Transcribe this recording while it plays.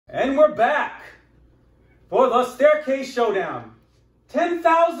And we're back for the Staircase Showdown.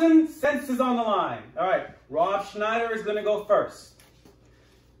 10,000 cents is on the line. All right, Rob Schneider is going to go first.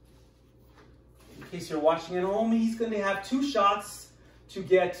 In case you're watching at home, he's going to have 2 shots to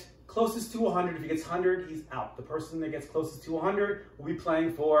get closest to 100. If he gets 100, he's out. The person that gets closest to 100 will be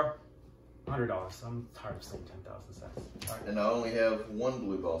playing for $100. I'm tired of saying 10,000 cents. All right. And I only have 1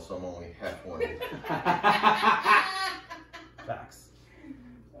 blue ball, so I'm only half one. Facts.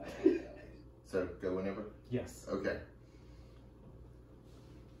 So go whenever? Yes. Okay.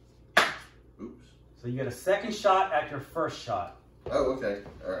 Oops. So you get a second shot at your first shot. Oh, okay.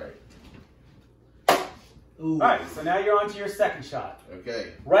 All right. Ooh. All right, so now you're on to your second shot.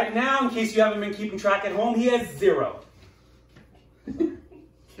 Okay. Right now, in case you haven't been keeping track at home, he has 0.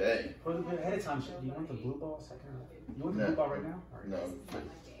 Okay. Put it ahead of time. Do you want the blue ball second? You want the blue ball right now? All right.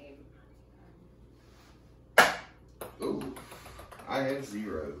 No. Ooh. I have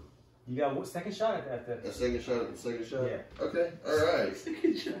 0. You got what second shot at the... A second shot at the second shot? Yeah. Okay. All right.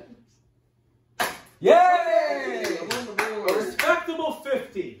 Second shot. Yay! I'm on the board. A respectable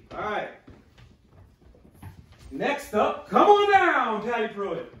 50. All right. Next up, come on down, Patty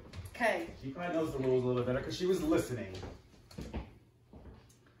Pruitt. Okay. She probably knows the rules a little bit better because she was listening.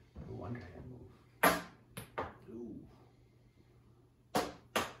 Ooh, underhand move.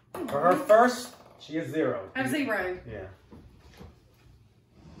 Ooh. For her first, she has 0. I have 0. Yeah.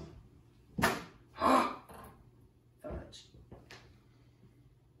 Fudge.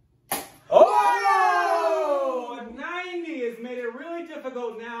 Oh! A 90 has made it really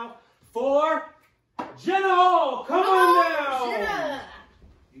difficult now for Jenna Hall. Come on down. Jenna.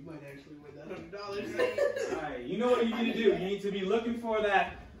 You might actually win that $100. All right, you know what you need to do. You need to be looking for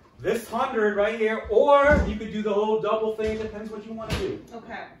this 100 right here, or you could do the whole double thing. Depends what you want to do.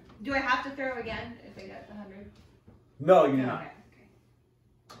 Okay. Do I have to throw again if I get the 100? No, you do not.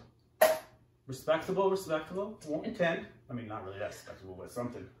 Okay. Respectable, respectable. 10. I mean, not really that respectable, but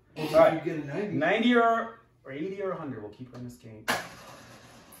something. Well, All right. You get a 90. 90 or 80 or 100. We'll keep her in this game.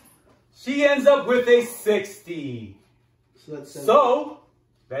 She ends up with a 60. So that's 7. So,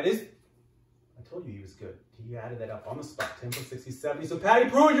 that is... I told you he was good. He added that up on the spot. 10 plus 60, 70. So, Patty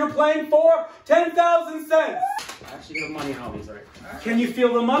Pruitt, you're playing for 10,000 cents. I actually have money on all these, right? Can you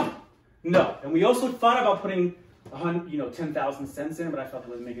feel them up? No. And we also thought about putting 10,000 cents in, but I felt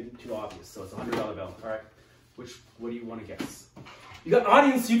that would make it too obvious. So it's a $100 bill. All right. What do you want to guess? You got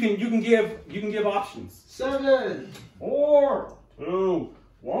audience. You can give options. 7. 4, 2,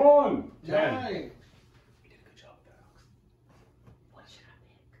 1, 10. 9. You did a good job with that, Alex. What should I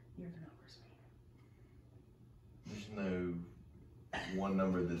pick? You're the numbers man. There's no one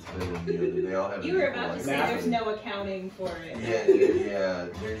number that's better than the other. They all have. You were about to say Math. there's no accounting for it. Yeah.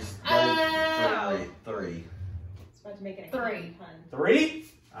 There's Oh. 3. It's about to make it a 3. pun. 3?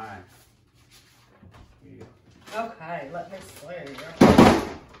 All right. Here you go. Okay, let me see.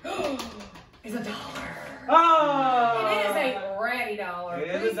 It's $1. Oh! It is a ready dollar. It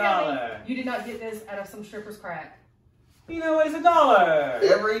is Please $1. tell me you did not get this out of some stripper's crack. You know what? It's $1.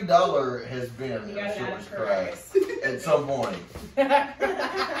 Every dollar has been You a got it out shortest of crack price. at some point.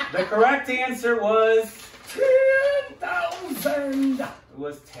 The correct answer was 10,000. It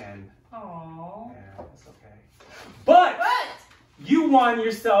was 10. Aww. Yeah, that's okay. But you won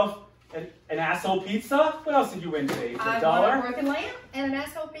yourself an asshole pizza. What else did you win today? I $1? bought a broken lamp and an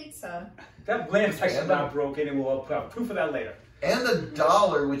asshole pizza. That lamp's actually not broken, and we'll put out proof of that later. And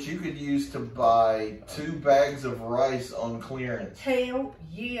 $1, which you could use to buy 2 bags of rice on clearance. Hell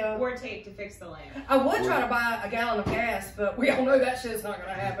yeah. Or tape to fix the lamp. I would try to buy a gallon of gas, but we all know that shit's not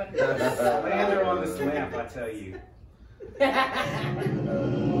gonna happen. Slander on this lamp, I tell you.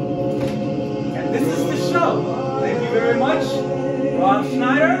 And this is the show. Thank you very much, Rob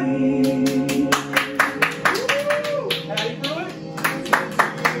Schneider.